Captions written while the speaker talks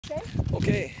okay?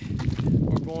 Okay,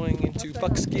 we're going into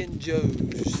Buckskin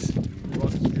Joe's.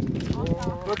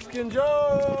 Buckskin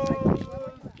Joe!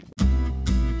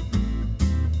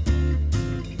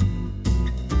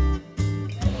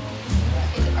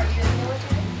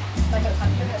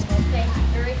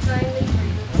 Very kindly for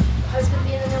your husband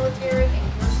being in the military and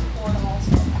your support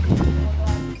also.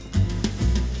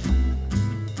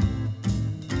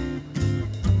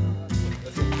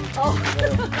 Oh.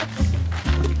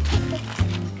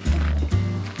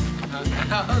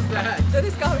 How's that? So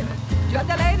this going. You got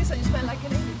the lady, so you smell like a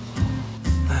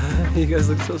lady. You guys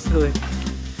look so silly.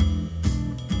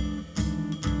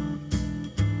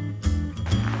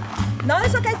 No,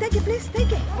 it's okay. Take it, please.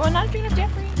 Take it. Well, not being a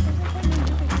Jeffrey.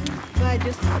 But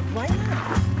just, why not?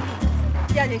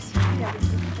 Yeah, yes. Yeah, yes.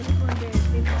 I just want the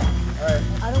thing. Alright.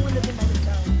 I don't want the thing by the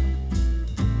sound.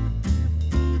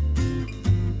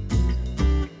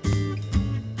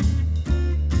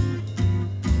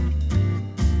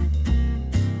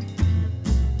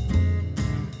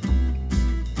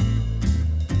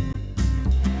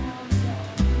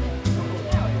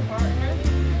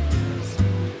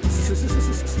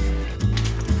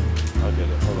 I'll get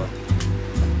it. Hold on.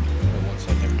 1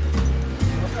 second.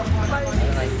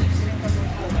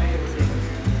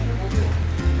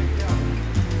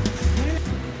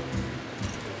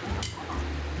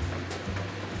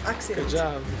 Accident. Good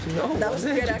job. No, That was a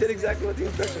you good did accident. exactly what the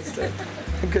instructions said.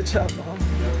 Good job, Mom.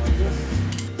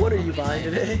 What are you buying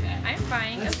today? I'm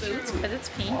buying a boot because it's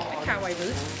pink, a cowboy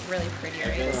boot, really pretty,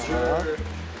 right?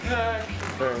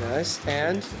 Very nice.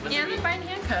 And? And I'm buying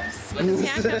handcuffs because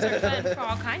handcuffs are fun for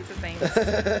all kinds of things.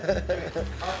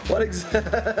 What exactly?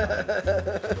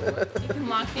 You can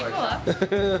lock people up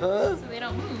so they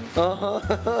don't move.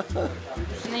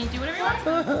 And then you do whatever you want.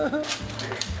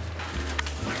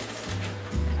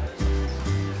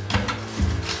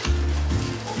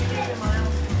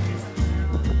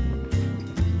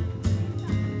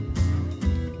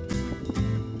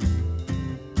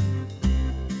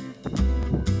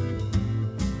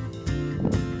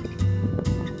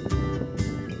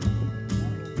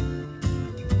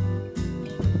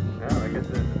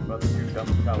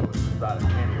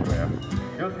 Anywhere.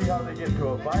 You'll see how they get to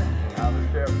a fight and how the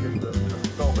sheriff gets the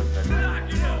stolen thing. I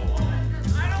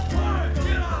don't want to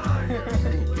get on!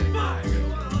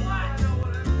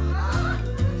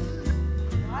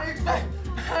 I expect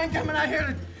I ain't coming out here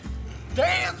to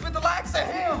dance with the likes of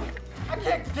him. I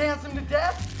can't dance him to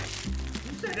death.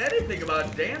 You said anything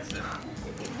about dancing?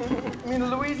 I mean, a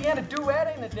Louisiana duet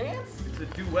ain't a dance? It's a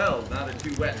duel, not a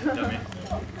duet, dummy.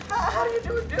 How do you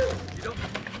do a duet? You don't...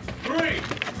 3,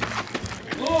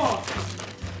 4.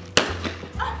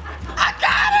 I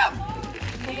got him!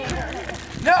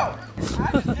 No!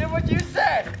 I just did what you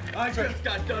said. I just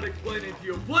got done explaining to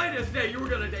you plain as day you were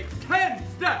gonna take 10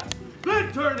 steps,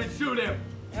 then turn and shoot him.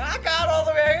 I got all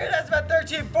the way here. That's about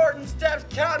 13, 14 steps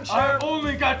counting, I Sheriff.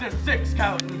 only got to 6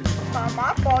 counting. It's not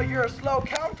my fault you're a slow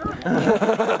counter.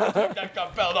 Take that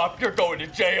gun belt off, you're going to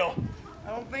jail.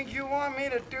 I don't think you want me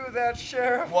to do that,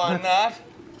 Sheriff. Why not?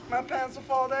 My pants will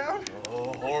fall down.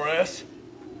 Oh, Horace.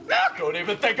 Don't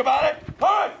even think about it.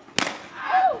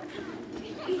 Hey!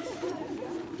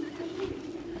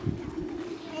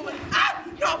 Ah,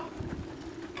 no!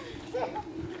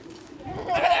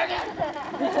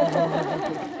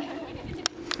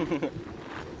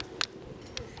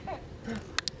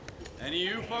 Any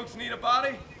of you folks need a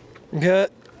body? Yeah.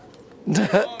 Go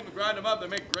on, grind them up. They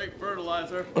make great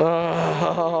fertilizer.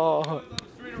 Oh. On the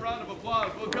street, a round of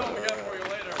applause. We'll kill them again for you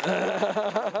later.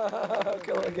 I'll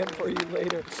kill it again for you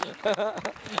later.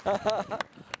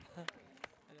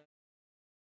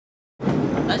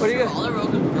 That's What do you true. got? All the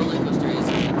roller coaster is a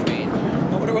train.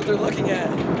 I wonder what they're looking at.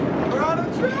 We're on a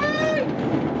train!